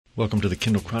Welcome to the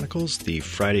Kindle Chronicles, the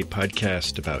Friday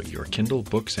podcast about your Kindle,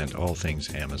 books, and all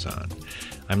things Amazon.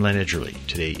 I'm Len Edgerly.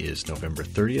 Today is November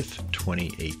 30th,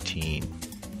 2018.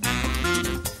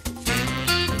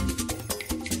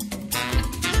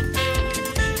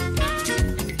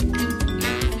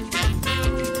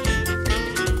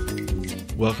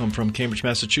 Welcome from Cambridge,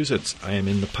 Massachusetts. I am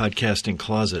in the podcasting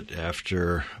closet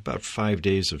after about 5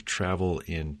 days of travel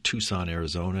in Tucson,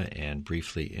 Arizona, and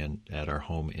briefly at our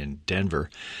home in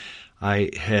Denver. I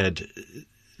had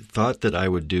thought that I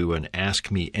would do an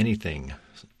Ask Me Anything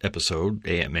episode,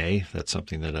 AMA. That's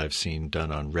something that I've seen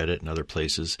done on Reddit and other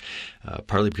places,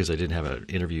 partly because I didn't have an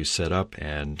interview set up,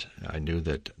 and I knew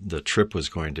that the trip was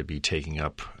going to be taking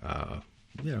up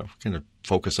kind of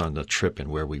focus on the trip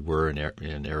and where we were in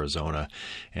Arizona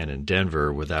and in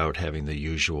Denver without having the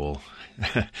usual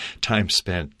time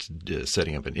spent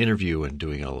setting up an interview and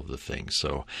doing all of the things.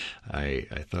 So I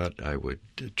thought I would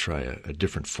try a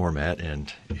different format,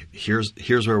 and here's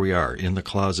where we are in the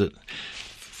closet,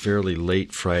 fairly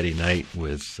late Friday night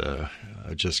with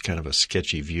just kind of a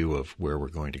sketchy view of where we're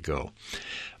going to go.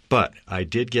 But I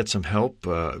did get some help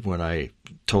when I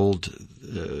told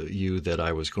you that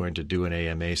I was going to do an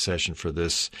AMA session for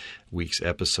this week's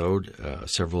episode.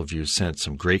 Several of you sent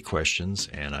some great questions,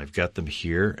 and I've got them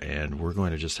here, and we're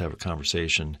going to just have a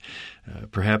conversation,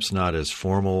 perhaps not as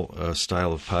formal a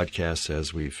style of podcast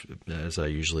as I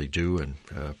usually do, and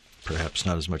perhaps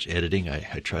not as much editing.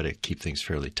 I try to keep things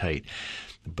fairly tight.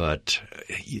 But,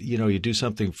 you do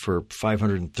something for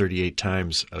 538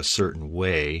 times a certain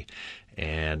way,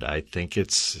 and I think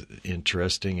it's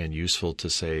interesting and useful to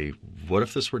say, what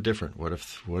if this were different? What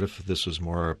if this was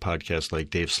more a podcast like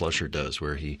Dave Slusher does,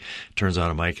 where he turns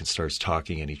on a mic and starts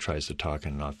talking, and he tries to talk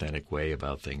in an authentic way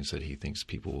about things that he thinks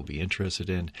people will be interested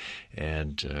in,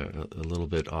 and a little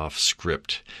bit off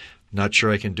script. Not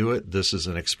sure I can do it. This is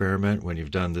an experiment. When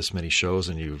you've done this many shows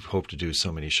and you hope to do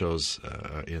so many shows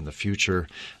in the future,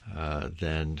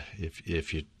 then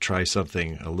if you try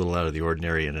something a little out of the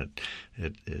ordinary and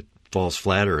it falls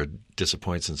flat or it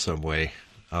disappoints in some way,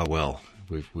 well,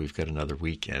 we've got another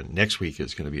week, and next week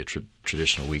is going to be a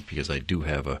traditional week because I do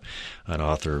have an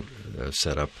author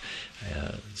set up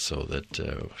so that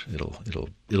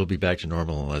it'll be back to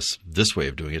normal, unless this way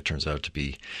of doing it turns out to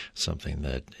be something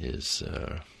that is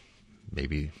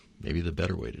maybe the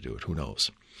better way to do it. Who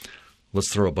knows?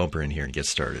 Let's throw a bumper in here and get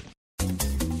started.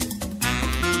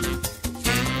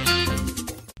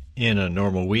 In a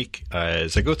normal week,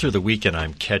 as I go through the week and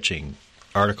I'm catching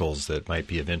articles that might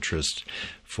be of interest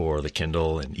for the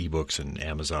Kindle and eBooks and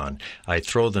Amazon, I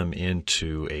throw them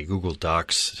into a Google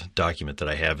Docs document that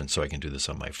I have, and so I can do this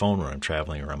on my phone when I'm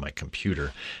traveling or on my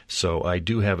computer. So I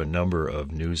do have a number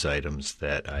of news items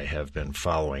that I have been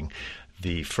following.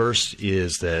 The first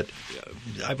is that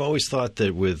I've always thought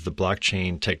that with the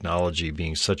blockchain technology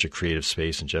being such a creative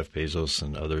space, and Jeff Bezos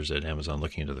and others at Amazon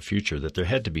looking into the future, that there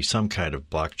had to be some kind of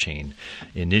blockchain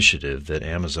initiative that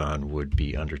Amazon would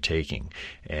be undertaking.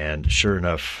 And sure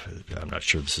enough, I'm not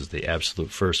sure this is the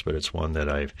absolute first, but it's one that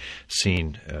I've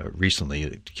seen recently.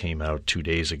 It came out 2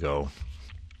 days ago.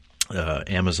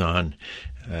 Amazon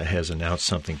has announced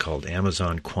something called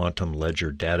Amazon Quantum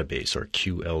Ledger Database, or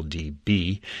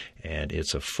QLDB, and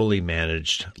it's a fully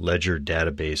managed ledger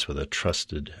database with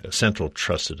a central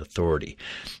trusted authority.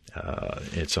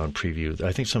 It's on preview.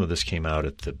 I think some of this came out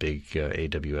at the big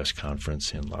AWS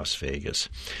conference in Las Vegas.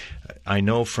 I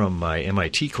know from my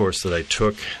MIT course that I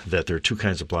took that there are two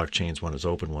kinds of blockchains. One is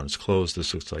open, one is closed.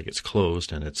 This looks like it's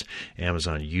closed, and it's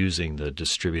Amazon using the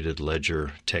distributed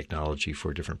ledger technology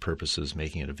for different purposes,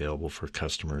 making it available for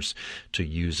customers to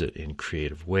use it in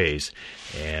creative ways.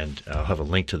 And I'll have a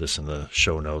link to this in the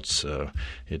show notes.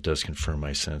 It does confirm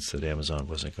my sense that Amazon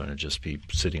wasn't going to just be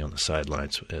sitting on the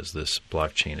sidelines as this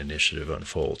blockchain initiative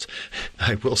unfolds.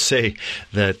 I will say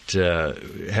that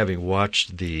having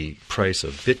watched the price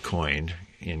of Bitcoin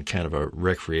in kind of a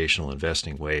recreational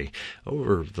investing way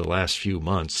over the last few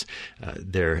months,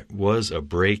 there was a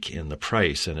break in the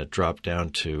price, and it dropped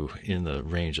down to in the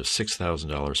range of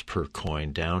 $6,000 per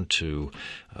coin, down to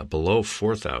below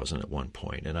 $4,000 at one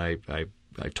point. And I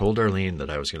told Arlene that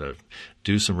I was going to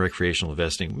do some recreational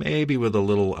investing, maybe with a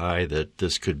little eye that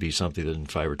this could be something that in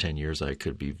 5 or 10 years I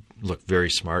could look very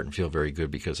smart and feel very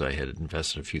good because I had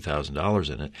invested a few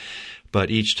 $1,000s in it. But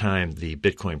each time the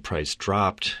Bitcoin price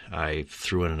dropped, I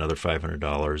threw in another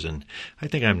 $500, and I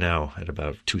think I'm now at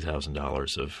about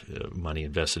 $2,000 of money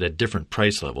invested at different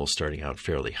price levels, starting out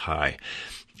fairly high.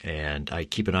 And I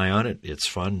keep an eye on it. It's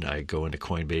fun. I go into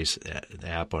CoinBase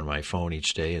app on my phone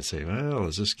each day and say, well,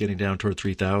 is this getting down toward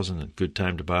 3,000? A good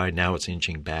time to buy. Now it's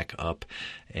inching back up.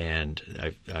 And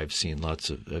I've seen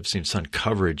some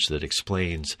coverage that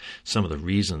explains some of the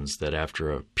reasons that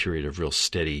after a period of real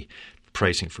steady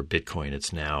pricing for Bitcoin,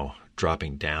 it's now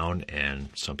dropping down, and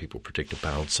some people predict a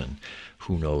bounce, and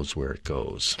who knows where it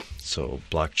goes. So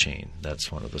blockchain,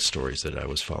 that's one of the stories that I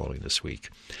was following this week.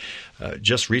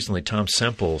 Just recently, Tom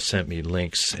Semple sent me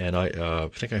links, and I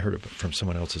think I heard it from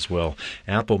someone else as well.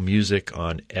 Apple Music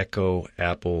on Echo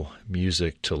Apple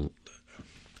Music to,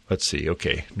 let's see,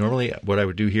 okay. Normally what I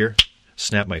would do here,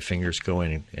 snap my fingers, go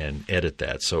in and edit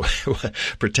that. So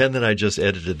pretend that I just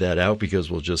edited that out,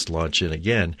 because we'll just launch in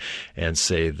again and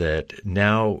say that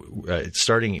now,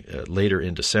 starting later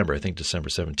in December, I think December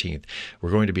 17th,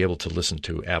 we're going to be able to listen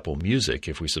to Apple Music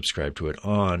if we subscribe to it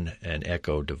on an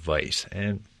Echo device.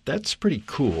 And that's pretty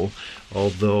cool,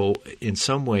 although in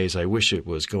some ways I wish it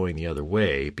was going the other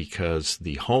way, because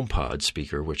the HomePod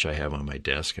speaker, which I have on my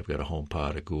desk, I've got a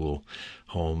HomePod, a Google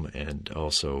Home, and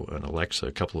also an Alexa,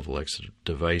 a couple of Alexa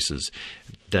devices.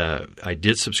 I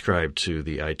did subscribe to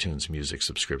the iTunes Music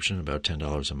subscription, about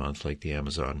 $10 a month, like the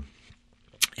Amazon.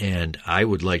 And I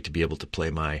would like to be able to play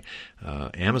my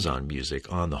Amazon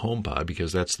Music on the HomePod,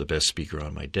 because that's the best speaker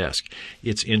on my desk.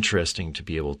 It's interesting to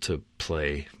be able to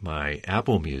play my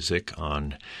Apple Music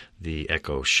on the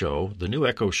Echo Show. The new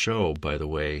Echo Show, by the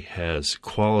way, has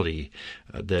quality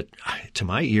that, to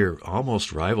my ear,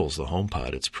 almost rivals the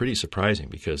HomePod. It's pretty surprising,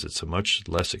 because it's a much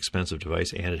less expensive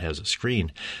device and it has a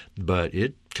screen, but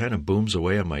it kind of booms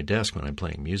away on my desk when I'm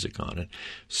playing music on it.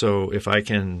 So if I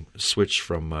can switch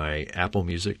from my Apple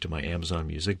Music to my Amazon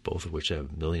Music, both of which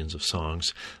have millions of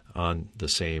songs on the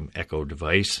same Echo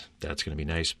device, that's going to be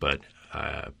nice. But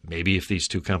maybe if these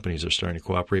two companies are starting to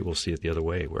cooperate, we'll see it the other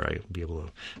way, where I'll be able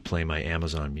to play my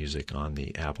Amazon Music on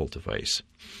the Apple device.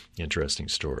 Interesting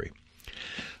story.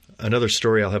 Another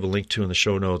story I'll have a link to in the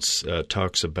show notes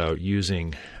talks about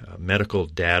using medical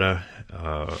data.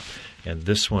 And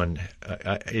this one,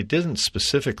 it doesn't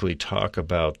specifically talk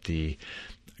about the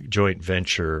joint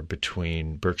venture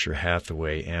between Berkshire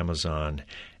Hathaway, Amazon,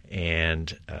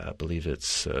 and I believe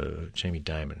it's Jamie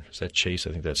Dimon. Is that Chase?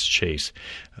 I think that's Chase.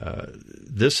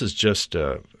 This is just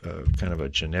kind of a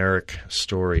generic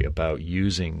story about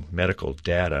using medical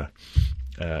data,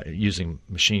 using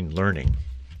machine learning,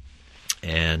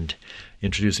 and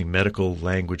introducing medical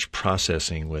language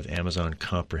processing with Amazon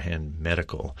Comprehend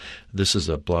Medical. This is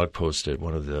a blog post at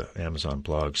one of the Amazon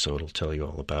blogs, so it'll tell you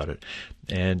all about it.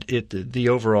 And the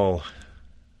overall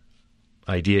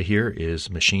idea here is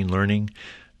machine learning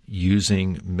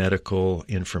using medical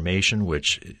information,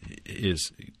 which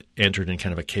is entered in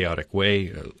kind of a chaotic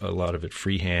way, a lot of it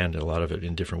freehand, a lot of it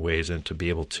in different ways, and to be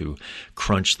able to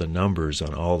crunch the numbers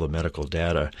on all the medical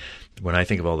data. When I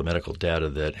think of all the medical data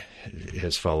that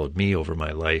has followed me over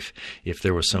my life, if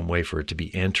there was some way for it to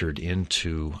be entered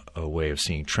into a way of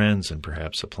seeing trends and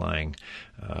perhaps applying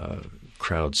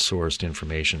crowdsourced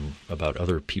information about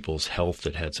other people's health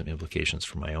that had some implications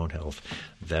for my own health,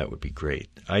 that would be great.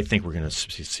 I think we're going to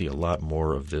see a lot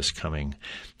more of this coming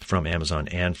from Amazon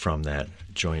and from that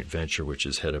joint venture, which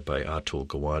is headed by Atul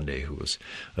Gawande, who was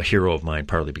a hero of mine,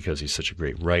 partly because he's such a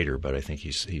great writer, but I think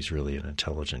he's really an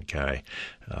intelligent guy,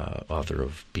 author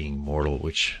of Being Mortal,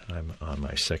 which I'm on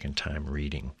my second time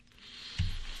reading.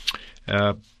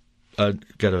 Got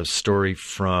a story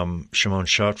from Szymon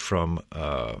Schott from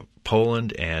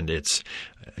Poland, and it's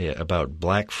about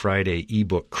Black Friday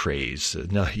eBook craze.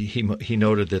 Now, he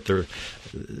noted that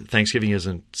Thanksgiving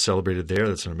isn't celebrated there.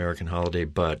 That's an American holiday,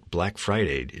 but Black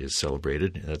Friday is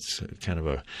celebrated. That's kind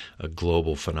of a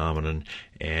global phenomenon.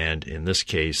 And in this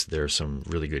case, there's some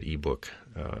really good ebook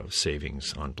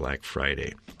savings on Black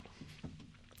Friday.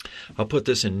 I'll put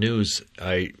this in news.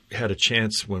 I had a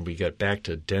chance when we got back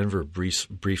to Denver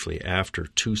briefly after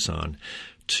Tucson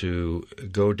to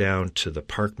go down to the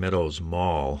Park Meadows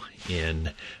Mall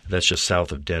that's just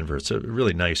south of Denver. It's a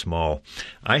really nice mall.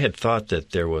 I had thought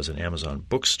that there was an Amazon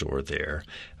bookstore there,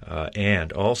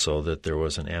 and also that there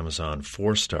was an Amazon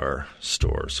 4-star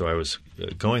store. So I was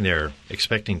going there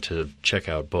expecting to check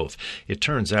out both. It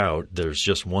turns out there's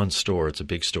just one store. It's a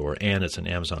big store, and it's an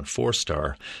Amazon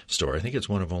 4-star store. I think it's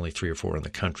one of only 3 or 4 in the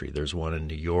country. There's one in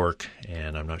New York,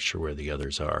 and I'm not sure where the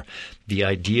others are. The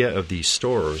idea of these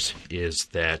stores is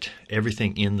that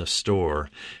everything in the store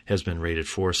has been rated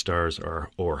 4 stars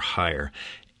or higher.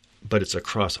 But it's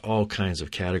across all kinds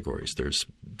of categories. There's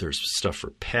stuff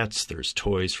for pets, there's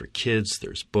toys for kids,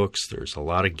 there's books, there's a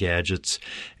lot of gadgets,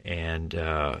 and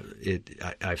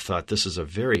I've thought this is a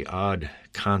very odd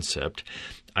concept.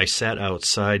 I sat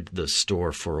outside the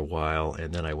store for a while,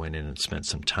 and then I went in and spent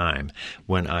some time.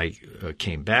 When I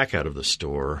came back out of the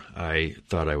store, I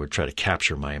thought I would try to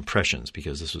capture my impressions,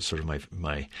 because this was sort of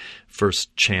my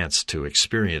first chance to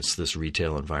experience this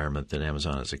retail environment that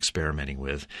Amazon is experimenting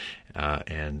with.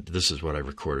 And this is what I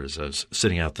recorded as I was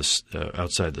sitting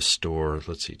outside the store.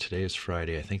 Let's see, today is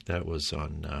Friday. I think that was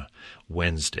on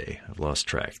Wednesday. I've lost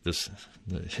track.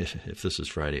 If this is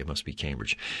Friday, it must be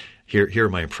Cambridge. Here are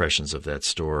my impressions of that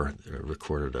store,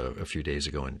 recorded a few days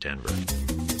ago in Denver.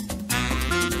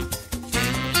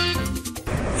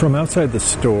 From outside the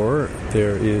store,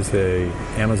 there is a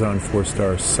Amazon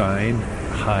 4-star sign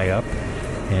high up,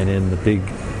 and in the big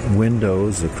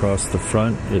windows across the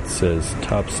front, it says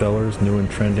top sellers, new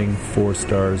and trending, 4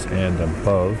 stars and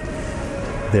above.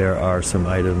 There are some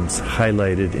items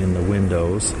highlighted in the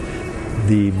windows.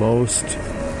 The most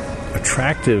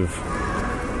attractive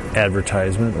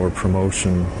advertisement or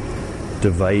promotion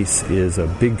device is a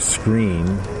big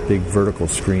vertical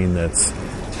screen that's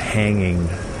hanging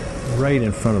right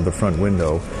in front of the front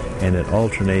window, and it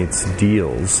alternates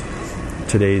deals.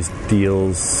 Today's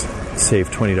deals: save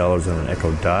 $20 on an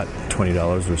Echo Dot,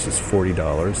 $20 versus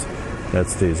 $40. That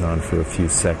stays on for a few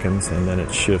seconds, and then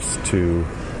it shifts to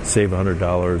save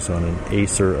 $100 on an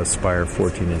Acer Aspire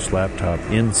 14-inch laptop,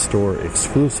 in-store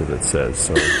exclusive, it says.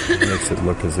 So it makes it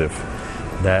look as if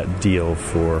that deal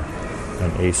for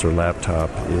an Acer laptop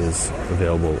is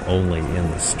available only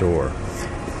in the store.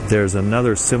 There's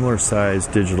another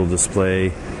similar-sized digital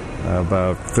display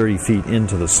about 30 feet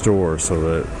into the store, so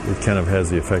that it kind of has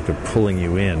the effect of pulling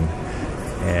you in.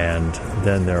 And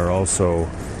then there are also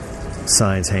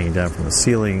signs hanging down from the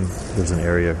ceiling. There's an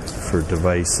area for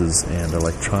devices and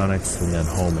electronics, and then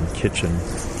home and kitchen.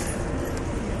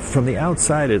 From the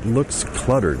outside, it looks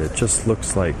cluttered. It just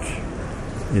looks like,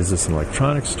 is this an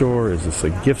electronics store? Is this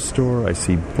a gift store? I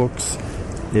see books.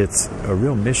 It's a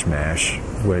real mishmash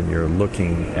when you're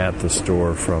looking at the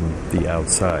store from the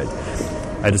outside.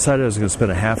 I decided I was going to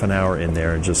spend a half an hour in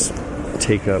there and just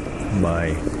take up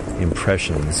my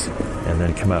impressions and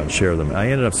then come out and share them. I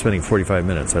ended up spending 45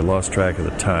 minutes. I lost track of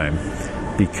the time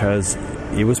because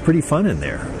it was pretty fun in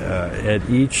there. At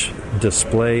each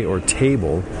display or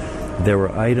table, there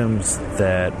were items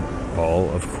that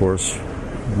all, of course,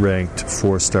 ranked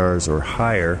 4 stars or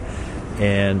higher,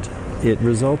 and it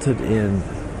resulted in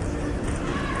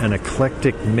an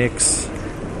eclectic mix,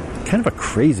 kind of a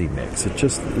crazy mix.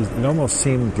 It almost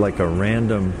seemed like a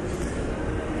random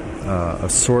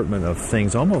assortment of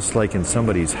things, almost like in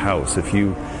somebody's house. If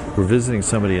you were visiting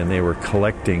somebody and they were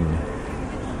collecting,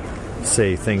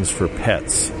 say, things for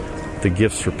pets, the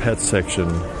gifts for pets section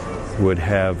would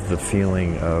have the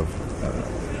feeling of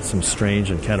some strange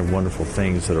and kind of wonderful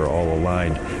things that are all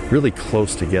aligned, really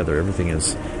close together. Everything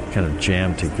is kind of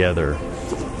jammed together.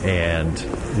 And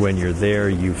when you're there,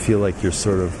 you feel like you're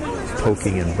sort of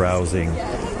poking and browsing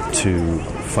to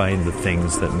find the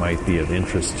things that might be of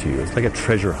interest to you. It's like a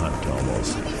treasure hunt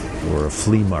almost, or a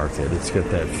flea market. It's got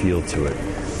that feel to it.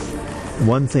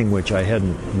 One thing which I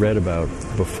hadn't read about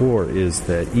before is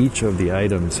that each of the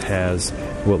items has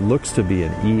what looks to be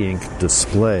an e-ink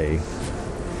display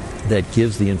that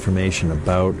gives the information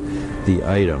about the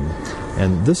item.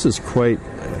 And this is quite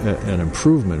an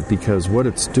improvement, because what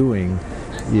it's doing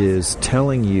is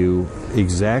telling you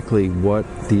exactly what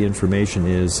the information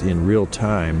is in real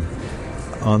time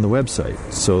on the website,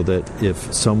 so that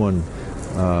if someone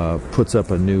puts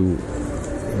up a new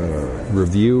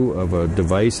review of a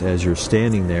device as you're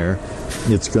standing there,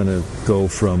 it's going to go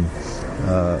from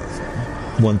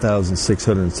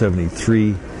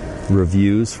 1,673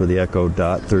 reviews for the Echo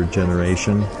Dot 3rd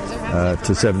generation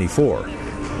to 74.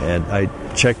 And I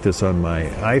checked this on my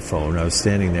iPhone. I was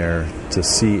standing there to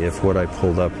see if what I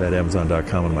pulled up at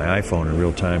Amazon.com on my iPhone in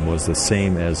real time was the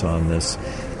same as on this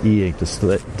e-ink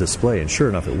display, and sure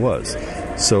enough it was.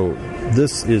 So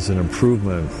this is an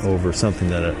improvement over something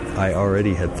that I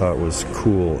already had thought was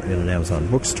cool in an Amazon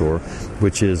bookstore,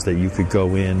 which is that you could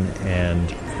go in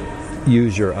and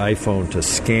use your iPhone to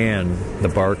scan the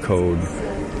barcode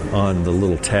on the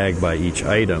little tag by each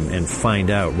item and find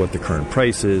out what the current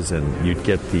price is, and you'd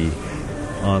get the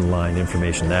online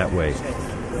information that way.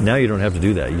 Now you don't have to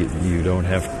do that.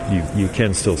 You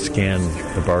can still scan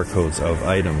the barcodes of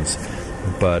items,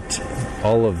 but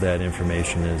all of that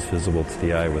information is visible to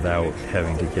the eye without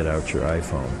having to get out your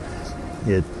iPhone.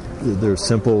 They're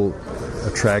simple,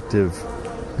 attractive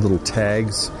little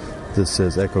tags. This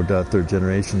says Echo Dot 3rd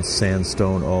generation,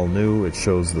 sandstone, all new. It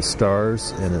shows the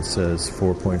stars, and it says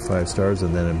 4.5 stars,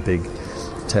 and then in big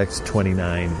text,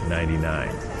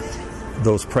 $29.99.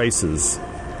 Those prices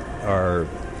are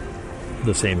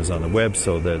the same as on the web,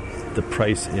 so that the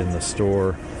price in the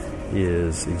store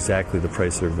is exactly the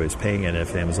price that everybody's paying, and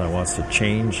if Amazon wants to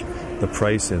change the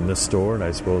price in this store, and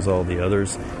I suppose all the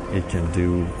others, it can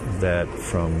do that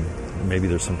from, maybe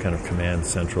there's some kind of command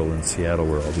central in Seattle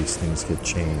where all these things get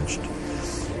changed.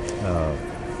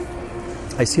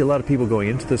 I see a lot of people going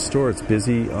into the store. It's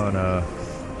busy on a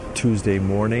Tuesday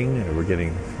morning. We're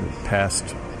getting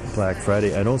past Black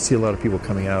Friday. I don't see a lot of people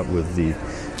coming out with the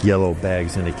yellow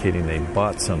bags indicating they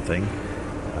bought something.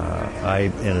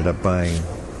 I ended up buying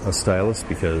a stylus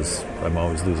because I'm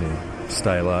always losing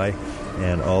styli,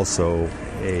 and also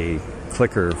a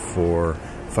clicker for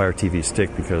Fire TV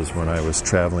Stick, because when I was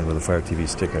traveling with a Fire TV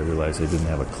Stick I realized I didn't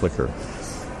have a clicker.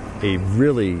 A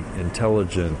really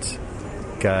intelligent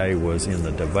guy was in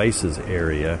the devices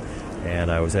area, and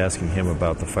I was asking him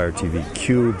about the Fire TV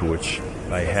Cube, which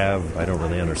I don't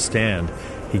really understand.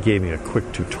 He gave me a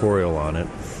quick tutorial on it.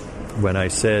 When I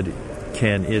said,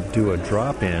 can it do a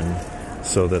drop-in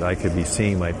so that I could be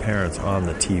seeing my parents on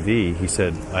the TV, he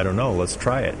said, I don't know, let's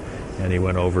try it. And he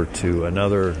went over to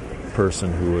another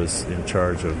person who was in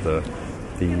charge of the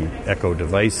Echo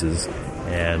devices,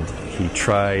 and he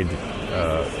tried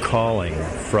calling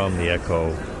from the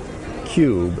Echo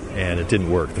Cube, and it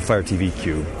didn't work, the Fire TV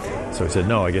Cube. So he said,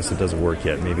 no, I guess it doesn't work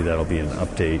yet. Maybe that'll be an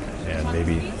update, and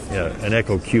maybe an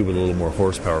Echo Cube with a little more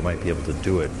horsepower might be able to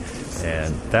do it.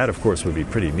 And that, of course, would be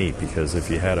pretty neat, because if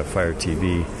you had a Fire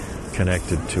TV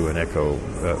connected to an Echo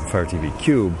Fire TV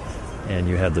Cube, and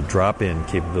you had the drop-in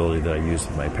capability that I used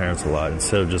with my parents a lot,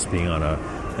 instead of just being on a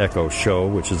Echo Show,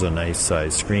 which is a nice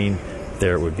size screen,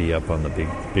 there it would be up on the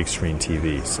big screen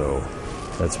TV. So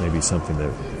that's maybe something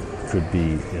that could be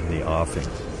in the offing.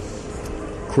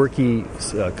 Quirky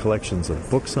collections of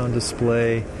books on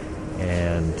display,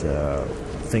 and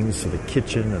things for the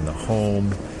kitchen and the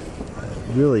home.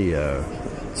 Really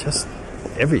just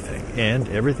everything. And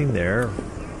everything there,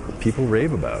 people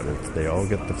rave about it. They all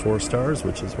get the 4 stars,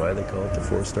 which is why they call it the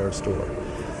 4-star store.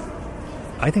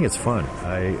 I think it's fun.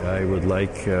 I would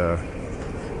like to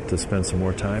spend some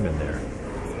more time in there,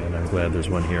 and I'm glad there's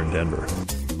one here in Denver.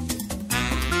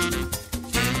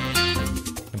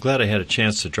 Glad I had a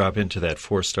chance to drop into that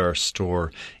 4-star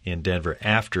store in Denver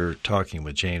after talking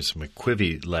with James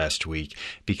McQuivey last week,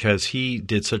 because he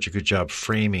did such a good job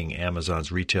framing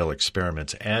Amazon's retail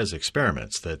experiments as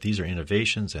experiments, that these are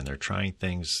innovations and they're trying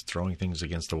things, throwing things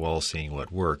against the wall, seeing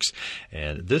what works.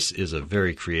 And this is a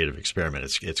very creative experiment.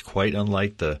 It's quite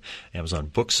unlike the Amazon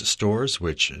Books stores,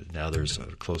 which now there's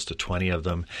close to 20 of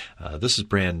them. This is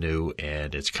brand new,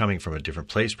 and it's coming from a different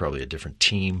place, probably a different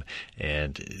team,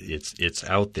 and it's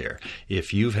out there.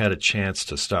 If you've had a chance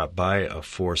to stop by a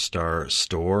 4-star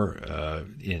store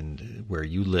in where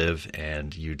you live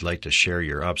and you'd like to share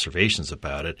your observations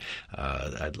about it,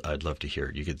 I'd love to hear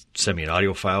it. You could send me an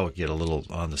audio file, get a little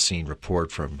on-the-scene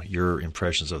report from your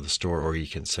impressions of the store, or you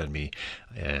can send me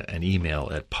an email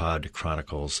at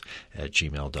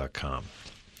podchronicles@gmail.com.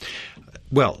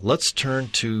 Well, let's turn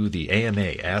to the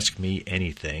AMA, Ask Me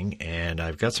Anything, and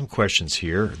I've got some questions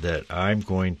here that I'm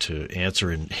going to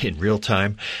answer in real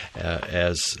time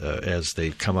as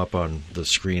they come up on the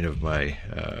screen of my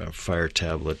Fire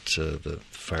tablet, the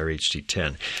Fire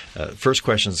HD10. First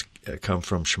questions come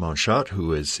from Shimon Schott,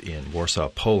 who is in Warsaw,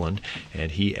 Poland,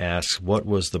 and he asks, what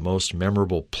was the most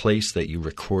memorable place that you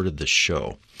recorded the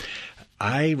show?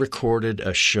 I recorded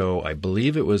a show, I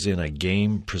believe it was in a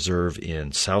game preserve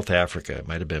in South Africa. It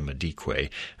might have been Madikwe.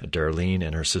 Darlene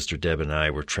and her sister Deb and I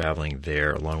were traveling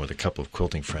there along with a couple of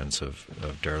quilting friends of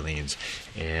Darlene's.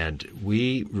 And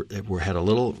we had a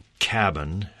little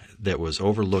cabin that was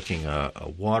overlooking a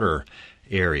water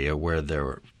area where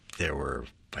there were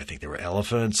I think there were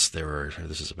elephants.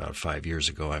 This is about 5 years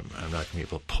ago. I'm not going to be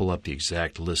able to pull up the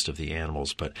exact list of the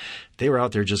animals, but they were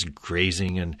out there just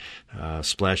grazing and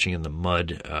splashing in the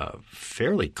mud,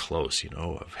 fairly close,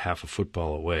 half a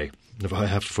football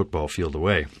field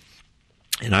away.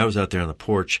 And I was out there on the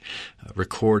porch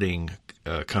recording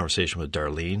a conversation with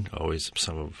Darlene, always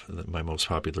some of my most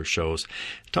popular shows,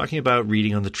 talking about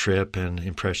reading on the trip and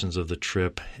impressions of the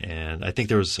trip. And I think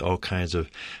there was all kinds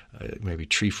of maybe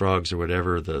tree frogs or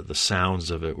whatever. The sounds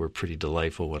of it were pretty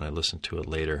delightful when I listened to it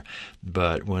later.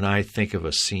 But when I think of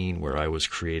a scene where I was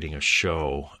creating a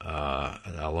show,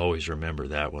 I'll always remember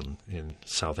that one in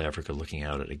South Africa, looking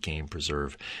out at a game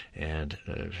preserve, and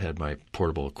had my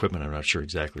portable equipment. I'm not sure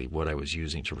exactly what I was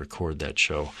using to record that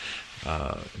show.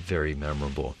 Very memorable.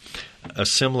 memorable. A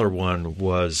similar one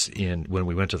was when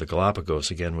we went to the Galapagos,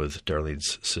 again with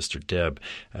Darlene's sister Deb.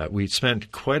 We spent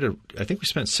I think we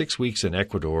spent 6 weeks in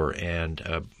Ecuador, and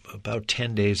about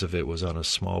 10 days of it was on a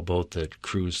small boat that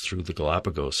cruised through the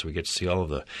Galapagos. So we get to see all of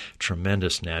the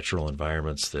tremendous natural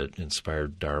environments that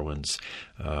inspired Darwin's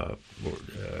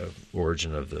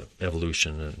origin of the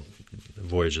evolution and the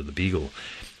voyage of the Beagle.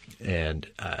 And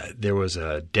there was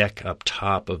a deck up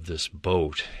top of this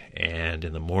boat, and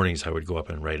in the mornings I would go up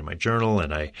and write in my journal,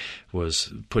 and I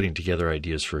was putting together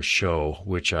ideas for a show,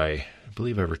 which I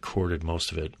believe I recorded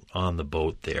most of it on the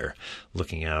boat there,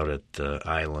 looking out at the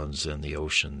islands and the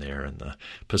ocean there and the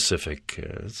Pacific.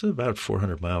 It's about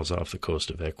 400 miles off the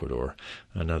coast of Ecuador,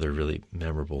 another really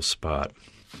memorable spot.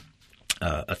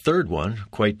 A third one,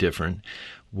 quite different,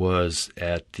 was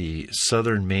at the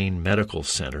Southern Maine Medical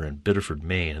Center in Biddeford,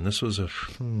 Maine. And this was a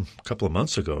couple of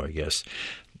months ago, I guess.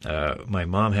 My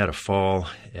mom had a fall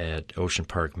at Ocean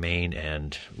Park, Maine,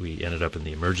 and we ended up in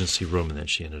the emergency room, and then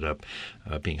she ended up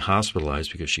being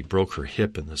hospitalized because she broke her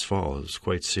hip in this fall. It was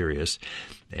quite serious.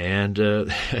 And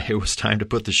it was time to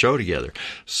put the show together.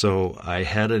 So I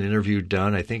had an interview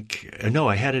done.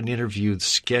 I had an interview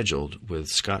scheduled with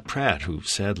Scott Pratt, who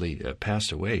sadly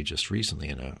passed away just recently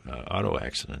in an auto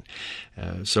accident.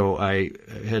 So I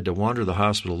had to wander the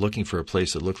hospital looking for a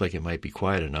place that looked like it might be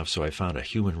quiet enough. So I found a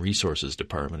human resources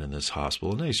department in this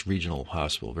hospital, a nice regional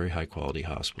hospital, very high-quality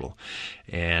hospital.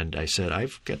 And I said,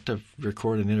 I've got to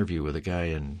record an interview with a guy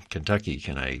in Kentucky.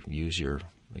 Can I use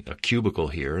a cubicle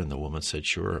here? And the woman said,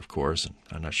 sure, of course. And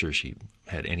I'm not sure she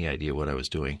had any idea what I was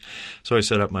doing. So I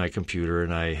set up my computer,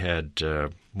 and I had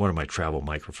one of my travel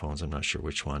microphones, I'm not sure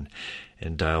which one,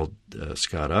 and dialed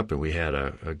Scott up, and we had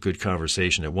a good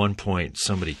conversation. At one point,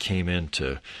 somebody came in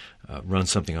to run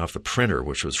something off the printer,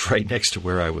 which was right next to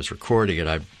where I was recording, and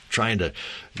I'm trying to,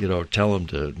 tell him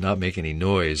to not make any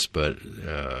noise, but,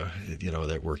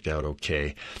 that worked out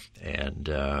okay, and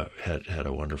had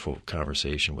a wonderful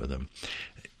conversation with him.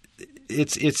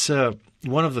 It's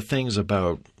one of the things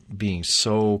about being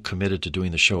so committed to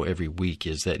doing the show every week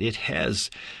is that it has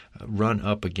run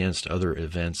up against other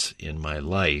events in my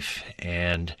life,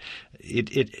 and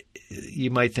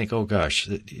you might think, oh gosh,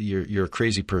 you're a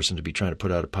crazy person to be trying to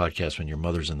put out a podcast when your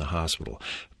mother's in the hospital.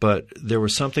 But there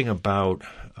was something about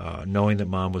knowing that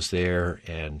Mom was there,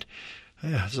 and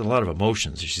there's a lot of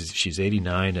emotions. She's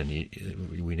 89, and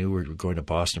we knew we were going to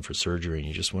Boston for surgery, and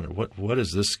you just wonder, what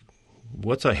is this?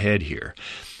 What's ahead here?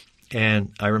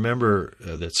 And I remember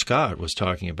that Scott was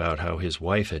talking about how his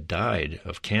wife had died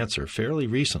of cancer fairly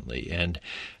recently, and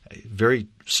a very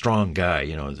strong guy.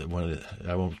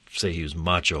 I won't say he was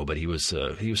macho, but he was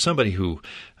somebody who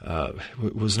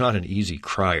was not an easy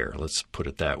crier. Let's put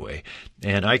it that way.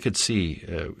 And I could see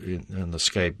in the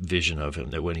Skype vision of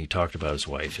him that when he talked about his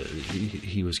wife,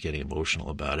 he was getting emotional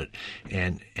about it,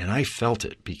 and I felt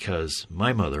it because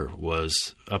my mother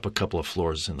was up a couple of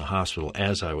floors in the hospital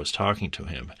as I was talking to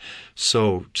him.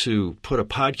 So to put a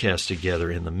podcast together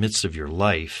in the midst of your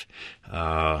life,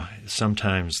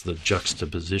 sometimes the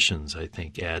juxtapositions, I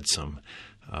think, add some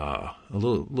a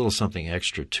little something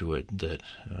extra to it that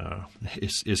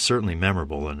is certainly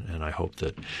memorable, and I hope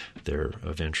that they're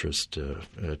of interest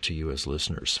to you as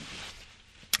listeners.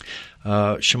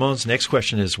 Shimon's next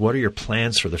question is, what are your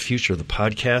plans for the future of the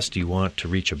podcast? Do you want to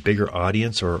reach a bigger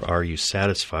audience, or are you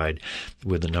satisfied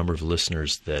with the number of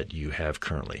listeners that you have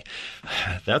currently?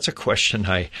 That's a question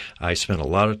I spent a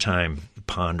lot of time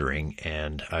pondering,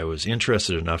 and I was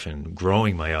interested enough in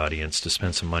growing my audience to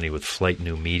spend some money with Flight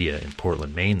New Media in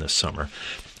Portland, Maine this summer.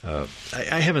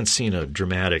 I haven't seen a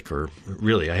dramatic, or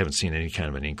really I haven't seen any kind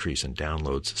of an increase in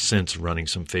downloads since running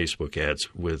some Facebook ads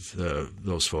with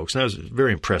those folks. And that was a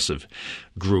very impressive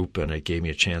group, and it gave me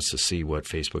a chance to see what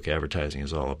Facebook advertising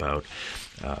is all about.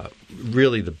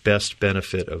 Really the best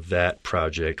benefit of that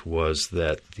project was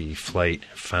that the Flight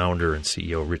founder and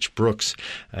CEO, Rich Brooks,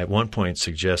 at one point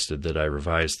suggested that I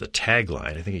revise the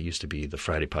tagline. I think it used to be the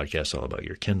Friday podcast all about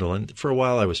your Kindle. And for a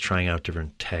while I was trying out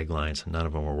different taglines, and none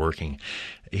of them were working.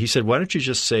 He said, why don't you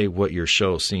just say what your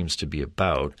show seems to be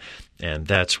about? And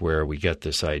that's where we get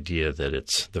this idea that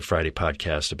it's the Friday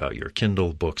podcast about your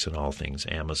Kindle, books, and all things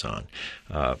Amazon.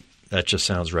 That just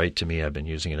sounds right to me. I've been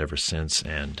using it ever since.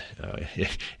 And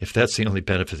if that's the only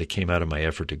benefit that came out of my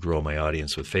effort to grow my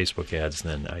audience with Facebook ads,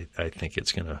 then I think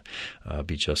it's going to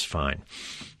be just fine.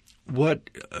 What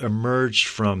emerged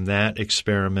from that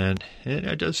experiment,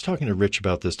 and I was talking to Rich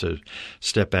about this to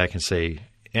step back and say,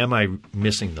 am I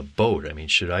missing the boat? I mean,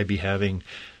 should I be having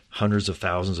hundreds of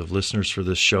thousands of listeners for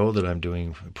this show that I'm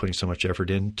putting so much effort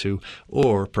into?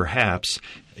 Or perhaps,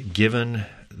 given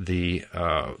the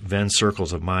Venn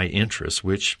circles of my interests,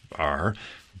 which are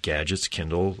gadgets,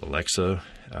 Kindle, Alexa,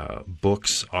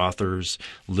 books, authors,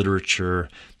 literature,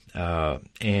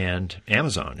 and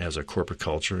Amazon as a corporate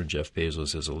culture and Jeff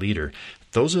Bezos as a leader.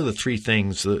 Those are the three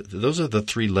things, those are the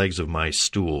three legs of my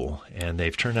stool, and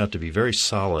they've turned out to be very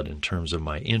solid in terms of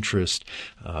my interest,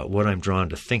 what I'm drawn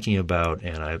to thinking about,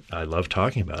 and I love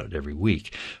talking about it every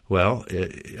week. Well,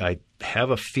 I have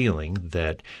a feeling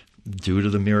that due to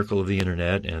the miracle of the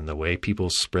internet and the way people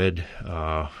spread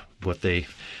what they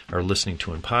are listening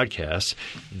to in podcasts,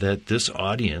 that this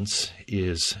audience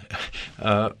is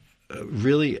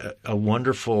really a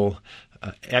wonderful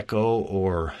echo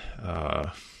or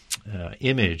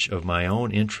image of my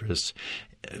own interests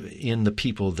in the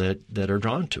people that are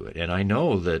drawn to it. And I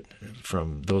know that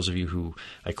from those of you who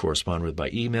I correspond with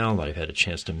by email, that I've had a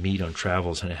chance to meet on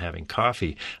travels and having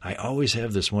coffee, I always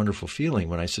have this wonderful feeling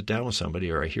when I sit down with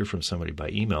somebody or I hear from somebody by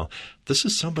email, this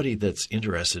is somebody that's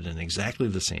interested in exactly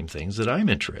the same things that I'm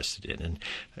interested in. And,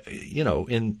 you know,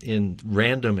 in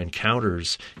random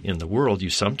encounters in the world,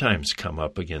 you sometimes come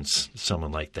up against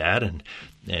someone like that, and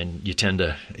you tend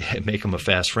to make them a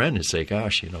fast friend and say,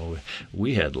 gosh, you know,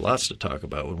 we had lots to talk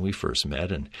about when we first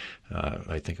met. And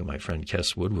I think of my friend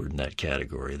Kess Woodward in that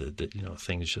category, that you know,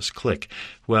 things just click.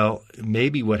 Well,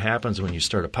 maybe what happens when you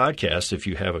start a podcast, if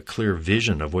you have a clear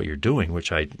vision of what you're doing,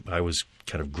 which I was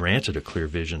kind of granted a clear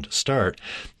vision to start,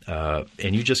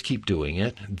 and you just keep doing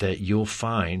it, that you'll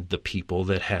find the people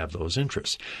that have those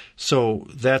interests. So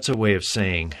that's a way of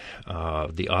saying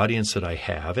the audience that I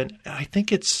have, and I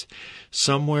think it's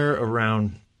somewhere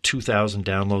around 2,000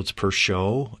 downloads per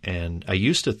show. And I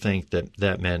used to think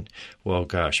that meant, well,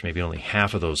 gosh, maybe only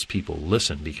half of those people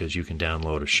listen, because you can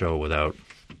download a show without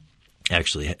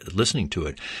actually listening to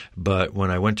it. But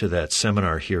when I went to that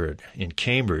seminar here in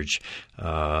Cambridge,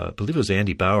 I believe it was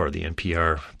Andy Bauer, the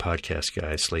NPR podcast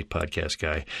guy, Slate podcast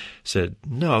guy, said,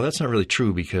 no, that's not really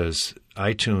true, because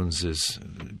iTunes is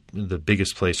the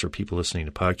biggest place for people listening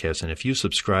to podcasts. And if you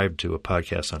subscribe to a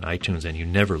podcast on iTunes and you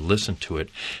never listen to it,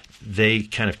 they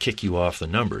kind of kick you off the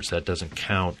numbers. That doesn't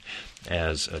count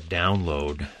as a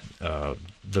download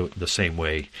the same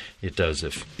way it does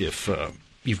if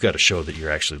you've got a show that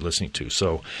you're actually listening to.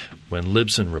 So when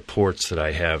Libsyn reports that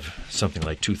I have something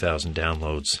like 2,000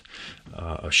 downloads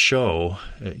a show,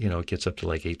 you know, it gets up to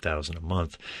like 8,000 a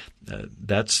month.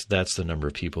 That's the number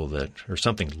of people that, or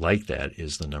something like that,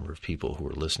 is the number of people who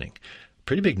are listening.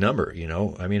 Pretty big number, you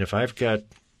know. I mean, if I've got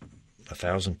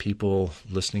 1,000 people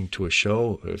listening to a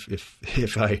show,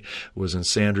 if I was in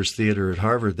Sanders Theater at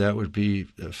Harvard, that would be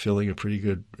filling a pretty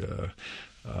good,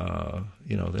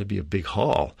 you know, that'd be a big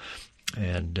hall.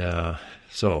 And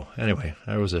so anyway,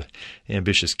 I was an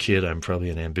ambitious kid. I'm probably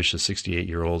an ambitious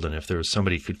 68-year-old. And if there was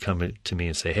somebody who could come to me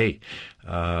and say, hey,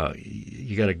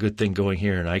 you got a good thing going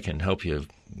here and I can help you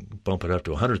bump it up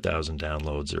to 100,000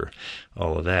 downloads or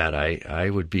all of that, I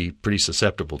would be pretty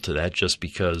susceptible to that, just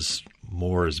because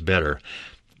more is better.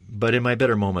 But in my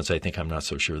better moments, I think I'm not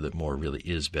so sure that more really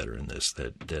is better in this,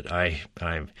 that I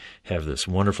have this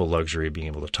wonderful luxury of being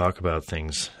able to talk about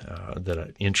things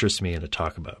that interest me and to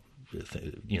talk about,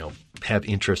 you know, have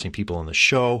interesting people on the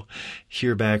show,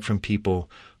 hear back from people.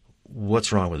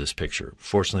 What's wrong with this picture?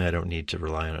 Fortunately, I don't need to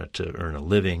rely on it to earn a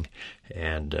living.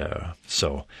 And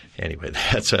so anyway,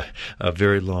 that's a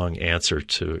very long answer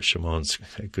to Shimon's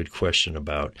good question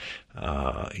about,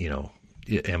 you know,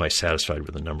 am I satisfied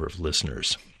with the number of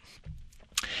listeners?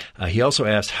 He also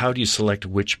asked, how do you select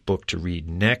which book to read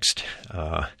next?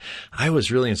 I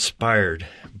was really inspired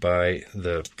by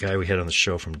the guy we had on the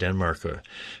show from Denmark a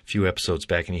few episodes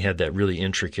back, and he had that really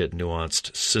intricate,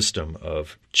 nuanced system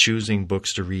of choosing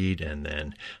books to read and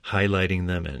then highlighting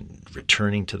them and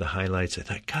returning to the highlights. I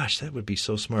thought, gosh, that would be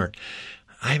so smart.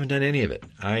 I haven't done any of it.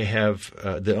 I have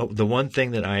the one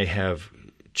thing that I have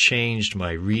changed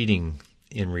my reading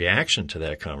in reaction to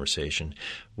that conversation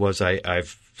was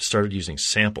I've started using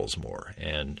samples more,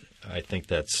 and I think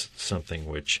that's something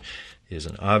which is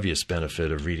an obvious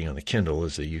benefit of reading on the Kindle,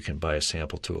 is that you can buy a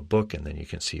sample to a book and then you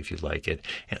can see if you like it.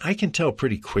 And I can tell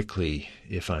pretty quickly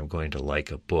if I'm going to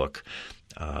like a book.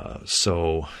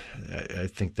 So I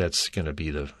think that's going to be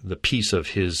the piece of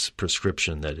his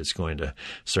prescription that is going to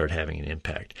start having an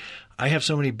impact. I have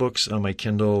so many books on my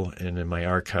Kindle and in my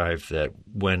archive that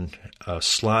when a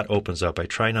slot opens up, I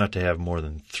try not to have more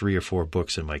than 3 or 4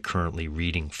 books in my currently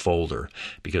reading folder,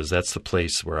 because that's the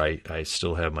place where I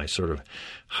still have my sort of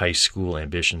high school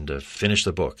ambition to finish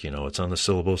the book. You know, it's on the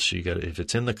syllabus. If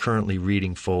it's in the currently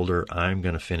reading folder, I'm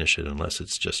going to finish it unless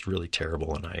it's just really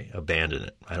terrible and I abandon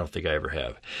it. I don't think I ever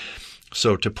have.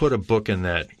 So to put a book in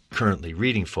that currently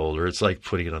reading folder, it's like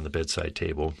putting it on the bedside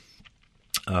table.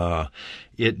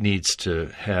 It needs to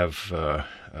have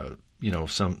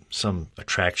some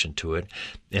attraction to it.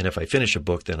 And if I finish a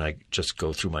book, then I just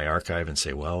go through my archive and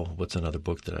say, well, what's another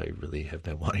book that I really have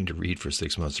been wanting to read for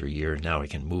 6 months or a year? And now I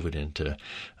can move it into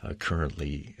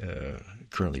currently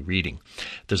reading.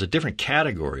 There's a different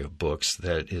category of books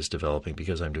that is developing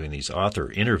because I'm doing these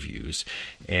author interviews.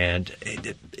 And,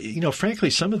 frankly,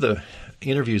 some of the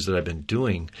interviews that I've been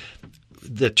doing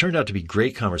that turned out to be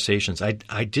great conversations.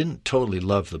 I didn't totally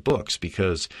love the books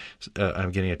because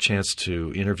I'm getting a chance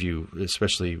to interview,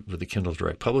 especially with the Kindle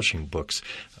Direct Publishing books,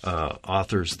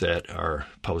 authors that are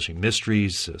publishing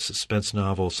mysteries, suspense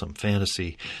novels, some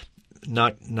fantasy,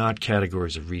 not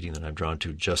categories of reading that I'm drawn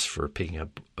to just for picking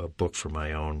up a book for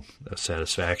my own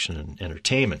satisfaction and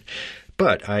entertainment.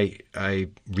 But I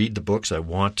read the books. I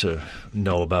want to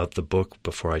know about the book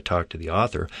before I talk to the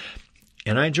author.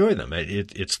 And I enjoy them.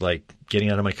 It's like getting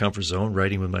out of my comfort zone,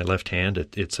 writing with my left hand.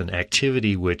 It's an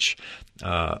activity which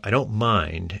I don't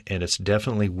mind, and it's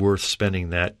definitely worth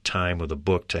spending that time with a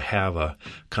book to have a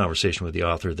conversation with the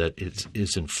author that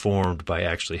is informed by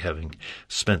actually having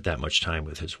spent that much time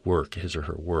with his or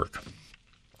her work.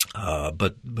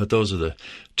 But those are the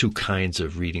two kinds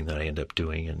of reading that I end up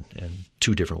doing, and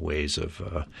two different ways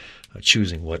of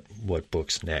choosing what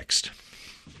books next.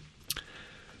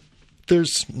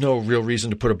 There's no real reason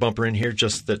to put a bumper in here,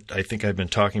 just that I think I've been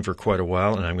talking for quite a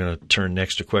while, and I'm going to turn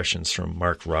next to questions from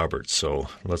Mark Roberts. So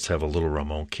let's have a little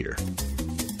Ramonk here.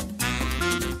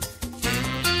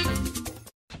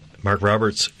 Mark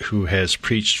Roberts, who has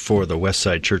preached for the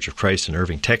Westside Church of Christ in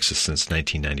Irving, Texas since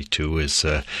 1992, is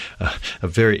a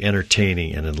very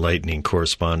entertaining and enlightening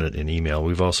correspondent in email.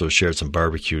 We've also shared some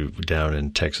barbecue down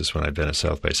in Texas when I've been at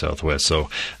South by Southwest,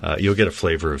 so you'll get a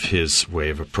flavor of his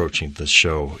way of approaching the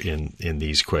show in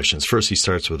these questions. First, he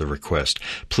starts with a request.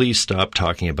 Please stop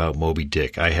talking about Moby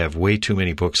Dick. I have way too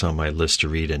many books on my list to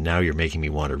read, and now you're making me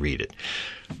want to read it.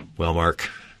 Well, Mark,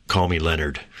 call me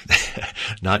Leonard,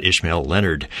 not Ishmael,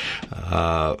 Leonard.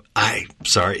 I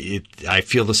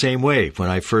feel the same way. When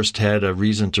I first had a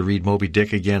reason to read Moby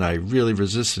Dick again, I really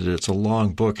resisted it. It's a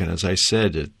long book, and as I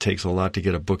said, it takes a lot to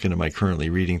get a book into my currently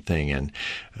reading thing. And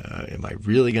am I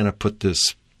really going to put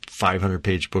this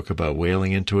 500-page book about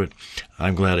whaling into it?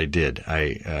 I'm glad I did.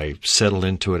 I settled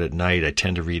into it at night. I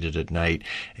tend to read it at night,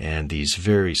 and these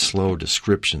very slow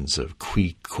descriptions of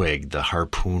Queequeg, the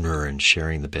harpooner, and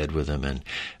sharing the bed with him, and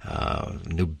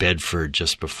New Bedford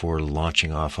just before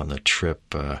launching off on the trip.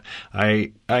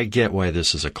 I get why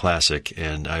this is a classic,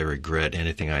 and I regret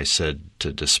anything I said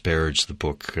to disparage the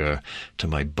book to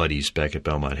my buddies back at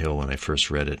Belmont Hill when I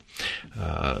first read it.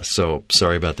 So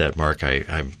sorry about that, Mark.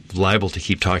 I'm liable to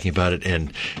keep talking about it,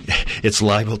 and it's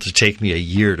liable to take me a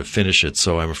year to finish it,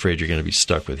 so I'm afraid you're going to be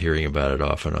stuck with hearing about it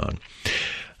off and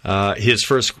on. His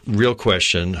first real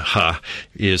question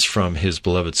is from his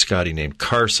beloved Scotty named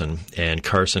Carson, and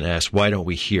Carson asks, why don't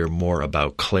we hear more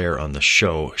about Claire on the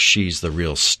show? She's the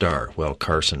real star. Well,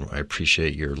 Carson, I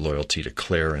appreciate your loyalty to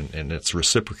Claire, and it's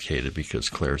reciprocated because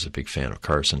Claire's a big fan of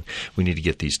Carson. We need to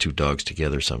get these two dogs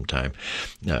together sometime.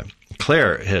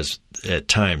 Claire has at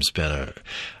times been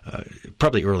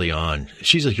probably early on,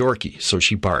 she's a Yorkie, so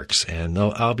she barks, and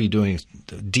I'll be doing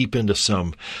deep into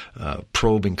some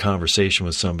probing conversation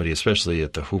with somebody, especially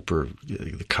at the Hooper,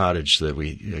 the cottage that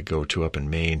we go to up in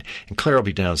Maine, and Claire will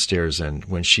be downstairs, and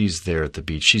when she's there at the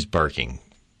beach, she's barking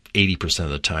 80%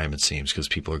 of the time, it seems, because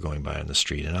people are going by on the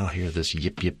street, and I'll hear this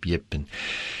yip, yip, yip, and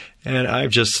I've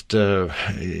just,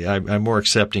 I'm more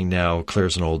accepting now.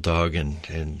 Claire's an old dog,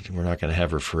 and we're not going to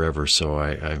have her forever, so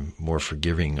I'm more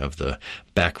forgiving of the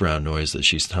background noise that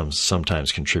she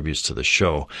sometimes contributes to the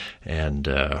show, and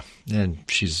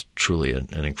she's truly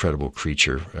an incredible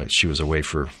creature.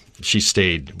 She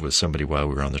stayed with somebody while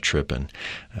we were on the trip, and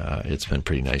it's been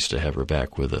pretty nice to have her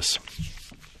back with us.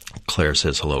 Claire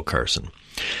says, hello, Carson.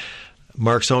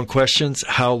 Mark's own questions.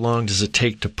 How long does it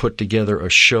take to put together a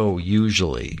show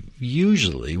usually?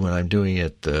 Usually, when I'm doing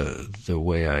it the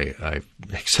way I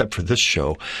except for this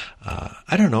show,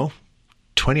 I don't know,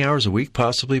 20 hours a week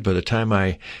possibly. By the time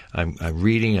I'm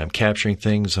reading, I'm capturing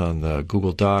things on the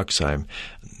Google Docs, I'm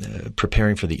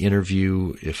preparing for the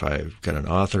interview. If I've got an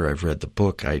author, I've read the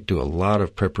book, I do a lot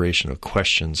of preparation of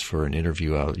questions for an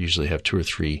interview. I'll usually have 2 or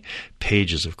 3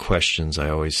 pages of questions. I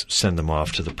always send them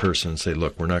off to the person and say,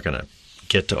 look, we're not going to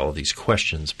get to all these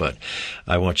questions, but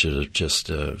I want you to just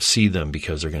see them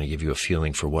because they're going to give you a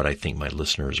feeling for what I think my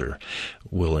listeners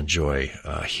will enjoy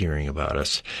hearing about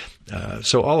us.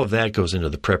 So all of that goes into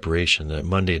the preparation.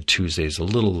 Monday and Tuesday is a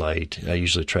little light. I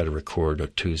usually try to record a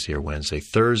Tuesday or Wednesday.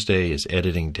 Thursday is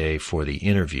editing day for the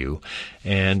interview.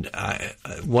 And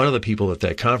one of the people at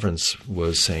that conference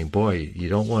was saying, boy, you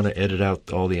don't want to edit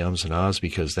out all the ums and ahs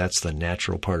because that's the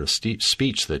natural part of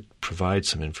speech that provides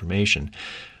some information.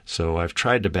 So I've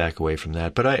tried to back away from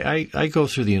that. But I go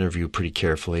through the interview pretty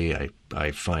carefully.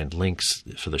 I find links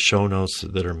for the show notes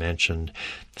that are mentioned.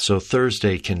 So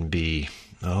Thursday can be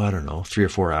 3 or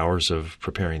 4 hours of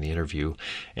preparing the interview.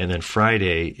 And then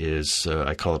Friday is,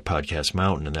 I call it Podcast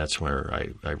Mountain, and that's where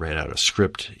I write out a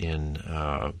script in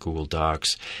Google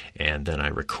Docs, and then I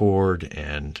record,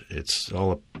 and it's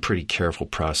all a pretty careful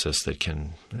process that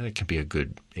can be a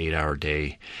good 8-hour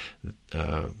day,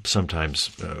 sometimes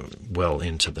well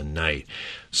into the night.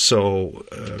 So,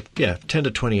 10 to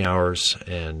 20 hours,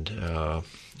 and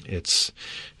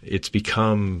it's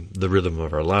become the rhythm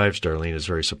of our lives. Darlene is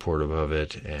very supportive of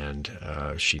it, and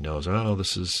she knows,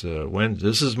 this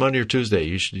is Monday or Tuesday.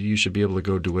 You should be able to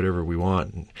go do whatever we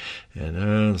want,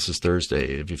 and this is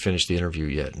Thursday. Have you finished the interview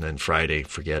yet? And then Friday,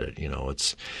 forget it.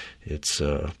 It's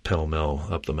pell-mell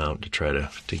up the mountain to try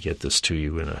to get this to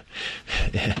you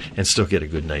and still get a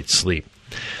good night's sleep.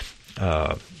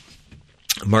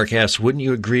 Mark asks, wouldn't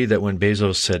you agree that when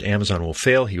Bezos said Amazon will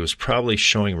fail, he was probably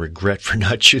showing regret for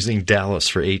not choosing Dallas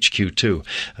for HQ too?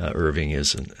 Irving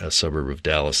is a suburb of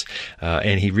Dallas.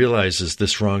 And he realizes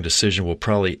this wrong decision will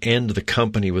probably end the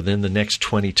company within the next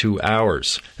 72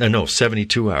 hours.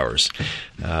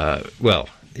 Well,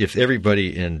 if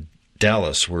everybody in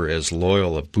Dallas were as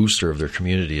loyal a booster of their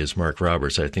community as Mark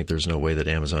Roberts, I think there's no way that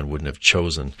Amazon wouldn't have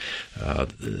chosen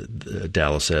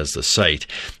Dallas as the site.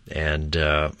 And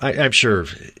I'm sure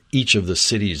each of the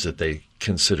cities that they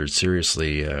considered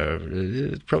seriously,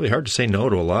 it's probably hard to say no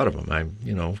to a lot of them. I'm,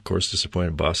 of course,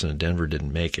 disappointed Boston and Denver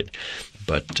didn't make it.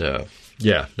 But, I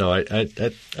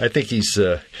think he's...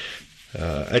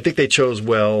 I think they chose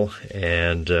well,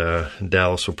 and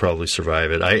Dallas will probably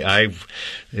survive it.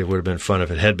 It would have been fun if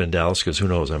it had been Dallas, because who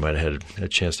knows, I might have had a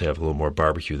chance to have a little more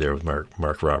barbecue there with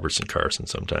Mark Roberts and Carson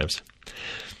sometimes.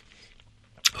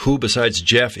 Who besides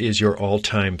Jeff is your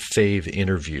all-time fave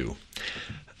interview?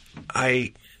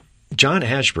 John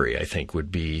Ashbery, I think,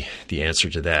 would be the answer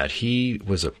to that. He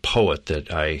was a poet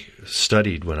that I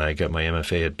studied when I got my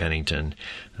MFA at Bennington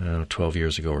 12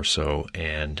 years ago or so,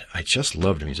 and I just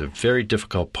loved him. He's a very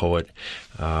difficult poet,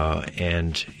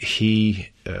 and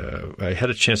I had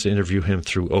a chance to interview him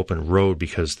through Open Road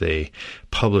because they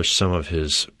published some of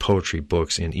his poetry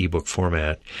books in eBook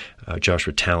format.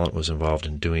 Joshua Talent was involved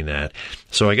in doing that.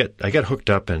 So I got hooked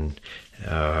up, and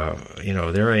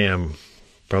there I am,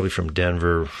 probably from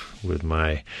Denver with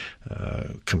my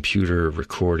computer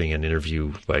recording an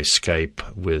interview by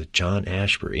Skype with John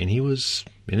Ashbery. And he was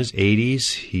in his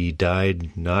 80s. He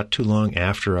died not too long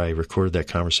after I recorded that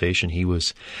conversation. He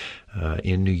was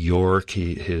in New York.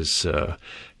 His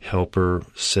helper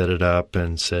set it up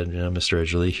and said, Mr.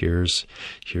 Edgerly, here's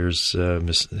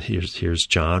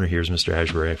John, or here's Mr.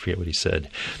 Ashbery. I forget what he said.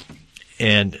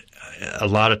 And a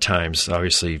lot of times,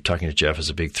 obviously, talking to Jeff is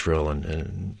a big thrill,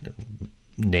 and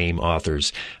name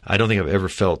authors. I don't think I've ever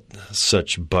felt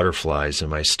such butterflies in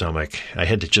my stomach. I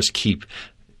had to just keep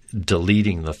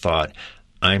deleting the thought,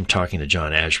 I'm talking to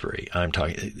John Ashbery. I'm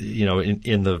talking,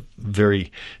 in the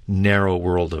very narrow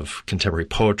world of contemporary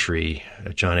poetry,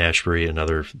 John Ashbery,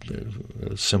 another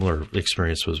similar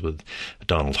experience was with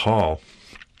Donald Hall.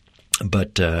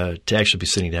 But to actually be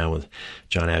sitting down with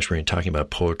John Ashbery and talking about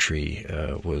poetry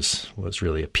was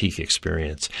really a peak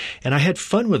experience. And I had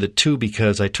fun with it, too,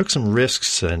 because I took some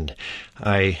risks, and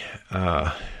I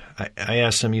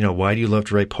asked him, why do you love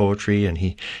to write poetry? And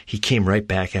he came right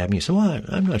back at me. He said, well,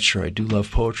 I'm not sure I do love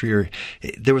poetry. Or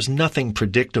there was nothing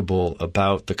predictable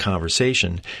about the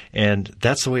conversation, and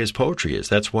that's the way his poetry is.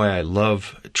 That's why I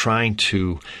love trying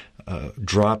to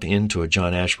drop into a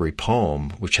John Ashbery poem,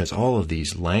 which has all of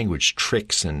these language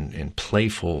tricks and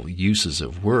playful uses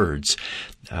of words.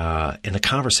 And the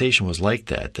conversation was like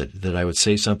that I would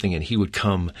say something and he would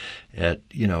come at,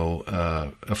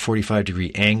 a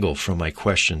 45-degree angle from my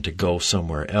question to go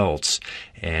somewhere else.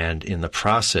 And in the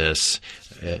process,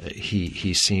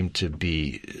 he seemed to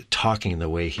be talking the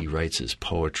way he writes his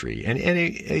poetry. And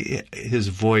his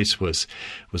voice was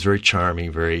very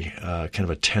charming, very kind of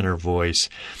a tenor voice.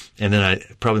 And then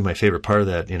probably my favorite part of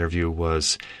that interview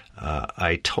was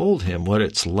I told him what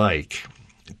it's like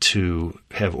to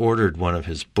have ordered one of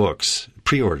his books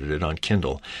pre-ordered it on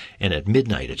Kindle, and at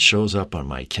midnight it shows up on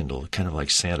my Kindle, kind of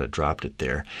like Santa dropped it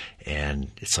there,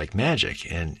 and it's like magic.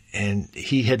 And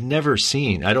he had never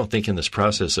seen, I don't think in this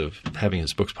process of having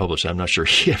his books published, I'm not sure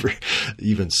he ever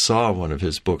even saw one of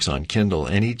his books on Kindle,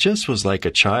 and he just was like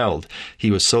a child. He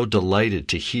was so delighted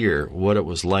to hear what it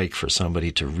was like for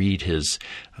somebody to read his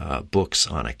books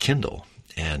on a Kindle.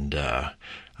 And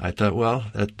I thought, well,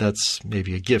 that's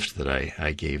maybe a gift that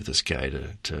I gave this guy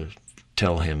to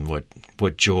tell him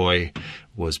what joy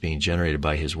was being generated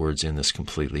by his words in this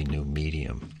completely new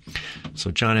medium. So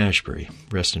John Ashbery,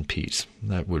 rest in peace.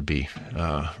 That would be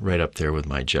right up there with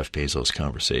my Jeff Bezos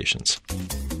conversations.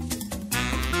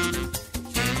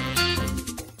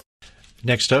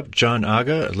 Next up, John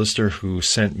Aga, a listener who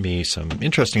sent me some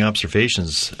interesting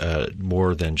observations,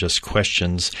 more than just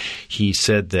questions. He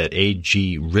said that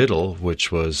A.G. Riddle,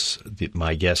 which was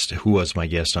my guest on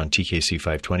TKC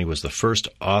 520, was the first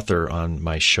author on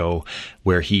my show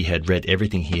where he had read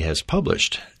everything he has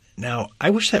published. Now, I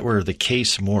wish that were the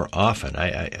case more often.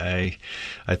 I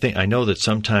think I know that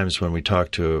sometimes when we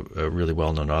talk to a really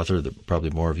well-known author, that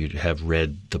probably more of you have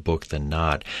read the book than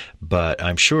not. But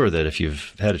I'm sure that if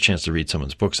you've had a chance to read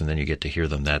someone's books and then you get to hear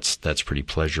them, that's pretty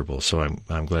pleasurable. So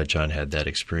I'm glad John had that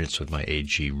experience with my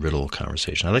A.G. Riddle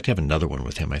conversation. I'd like to have another one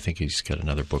with him. I think he's got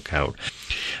another book out.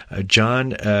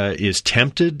 John is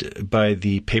tempted by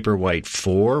the Paperwhite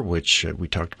 4, which we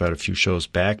talked about a few shows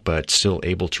back, but still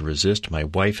able to resist. My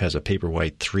wife has a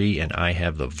Paperwhite 3, and I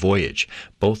have the Voyage.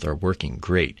 Both are working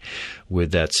great.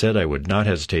 With that said, I would not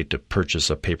hesitate to purchase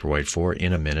a Paperwhite 4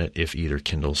 in a minute if either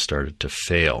Kindle started to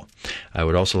fail. I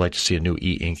would also like to see a new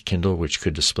e-ink Kindle which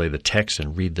could display the text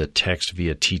and read the text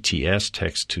via TTS,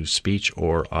 text-to-speech,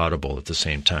 or Audible at the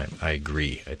same time. I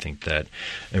agree. I think that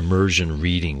immersion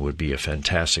reading would be a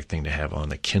fantastic thing to have on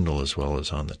the Kindle as well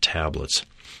as on the tablets.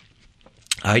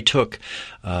 I took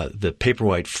the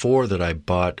Paperwhite 4 that I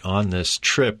bought on this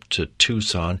trip to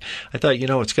Tucson. I thought,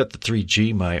 it's got the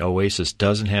 3G. My Oasis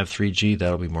doesn't have 3G.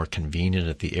 That'll be more convenient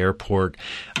at the airport.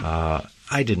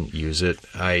 I didn't use it.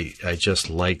 I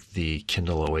just like the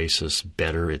Kindle Oasis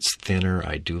better. It's thinner.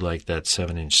 I do like that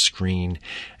 7-inch screen.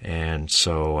 And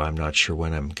so I'm not sure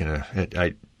when I'm going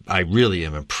to... I really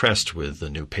am impressed with the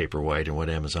new Paperwhite and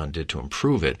what Amazon did to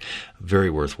improve it. Very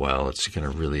worthwhile. It's going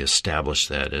to really establish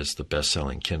that as the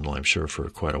best-selling Kindle, I'm sure, for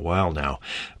quite a while now.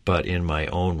 But in my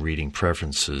own reading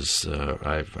preferences,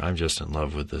 I'm just in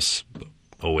love with this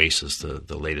Oasis,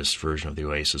 the latest version of the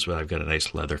Oasis. But I've got a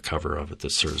nice leather cover of it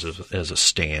that serves as a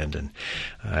stand, and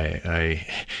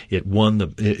it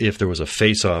won if there was a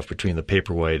face-off between the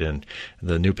Paperwhite and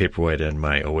the new Paperwhite and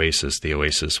my Oasis, the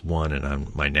Oasis won. And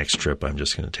on my next trip, I'm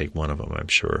just going to take one of them, I'm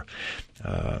sure.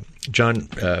 John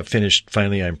finished,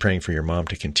 finally, I'm praying for your mom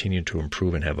to continue to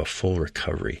improve and have a full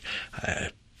recovery.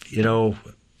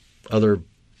 Other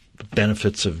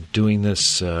benefits of doing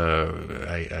this,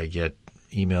 I get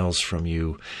emails from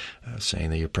you saying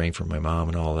that you're praying for my mom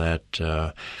and all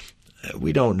that.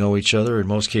 We don't know each other. In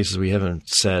most cases, we haven't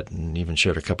sat and even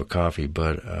shared a cup of coffee.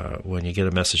 But when you get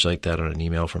a message like that on an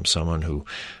email from someone who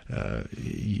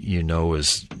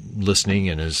is listening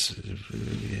and is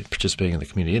participating in the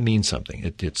community, it means something.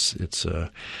 And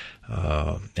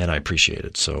I appreciate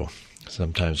it. So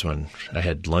sometimes when I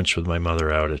had lunch with my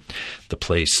mother out at the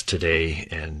place today,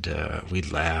 and we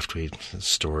laughed, we had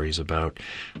stories about,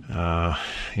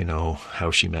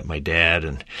 how she met my dad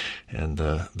and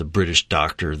the British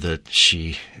doctor that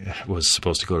she was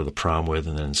supposed to go to the prom with,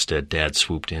 and then instead Dad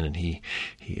swooped in and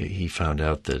he found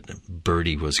out that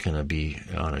Bertie was going to be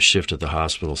on a shift at the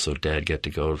hospital, so Dad got to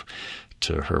go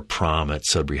to her prom at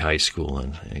Sudbury High School,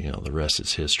 and the rest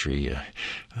is history.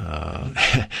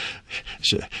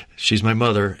 She's my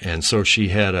mother, and so she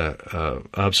had a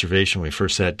observation when we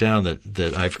first sat down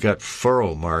that I've got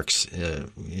furrow marks.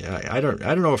 I don't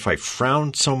know if I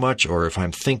frowned so much or if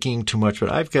I'm thinking too much,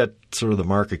 but I've got sort of the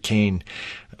Mark of Cain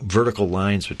vertical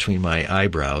lines between my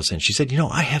eyebrows. And she said,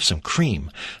 I have some cream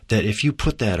that if you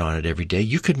put that on it every day,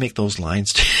 you could make those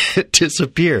lines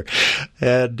disappear.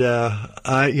 And,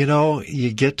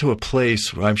 you get to a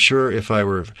place where I'm sure if I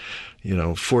were,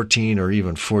 14 or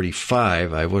even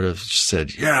 45, I would have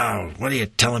said, yeah, what are you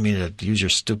telling me to use your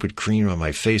stupid cream on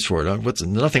my face for?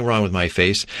 Nothing wrong with my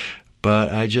face.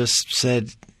 But I just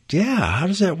said, yeah, how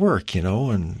does that work?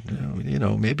 And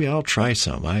maybe I'll try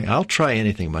some. I'll try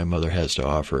anything my mother has to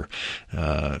offer.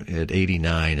 At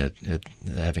 89, at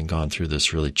having gone through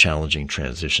this really challenging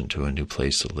transition to a new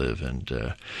place to live,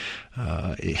 and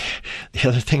the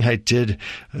other thing I did,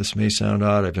 this may sound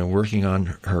odd, I've been working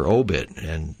on her obit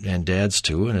and Dad's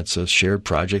too, and it's a shared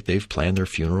project. They've planned their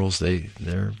funerals.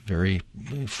 They're very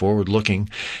forward-looking,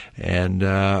 and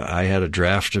I had a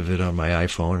draft of it on my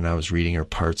iPhone, and I was reading her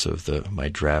parts of my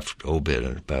draft obit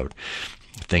about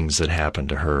things that happened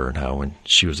to her and how when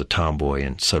she was a tomboy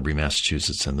in Sudbury,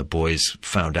 Massachusetts, and the boys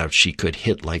found out she could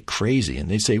hit like crazy, and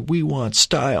they say, "We want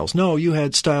Styles." "No, you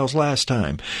had Styles last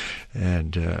time."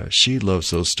 And she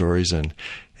loves those stories, and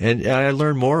I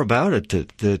learned more about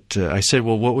it. That I said,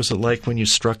 "Well, what was it like when you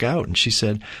struck out?" And she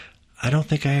said, "I don't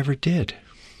think I ever did."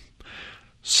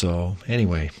 So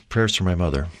anyway, prayers for my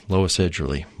mother, Lois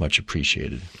Edgerly, much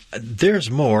appreciated. There's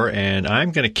more, and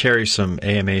I'm going to carry some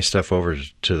AMA stuff over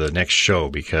to the next show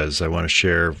because I want to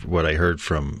share what I heard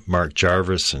from Mark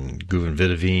Jarvis and Guven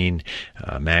Vidavine,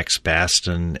 Max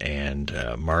Baston, and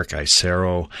Mark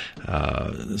Isero.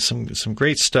 Some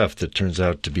great stuff that turns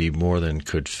out to be more than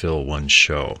could fill one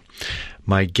show.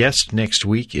 My guest next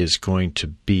week is going to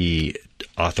be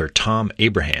author Tom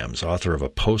Abrahams, author of a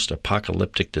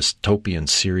post-apocalyptic dystopian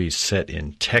series set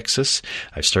in Texas.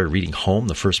 I started reading Home,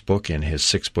 the first book in his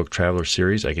 6-book Traveler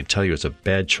series. I can tell you it's a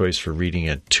bad choice for reading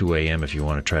at 2 a.m. if you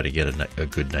want to try to get a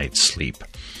good night's sleep.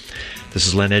 This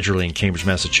is Len Edgerly in Cambridge,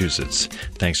 Massachusetts.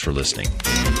 Thanks for listening.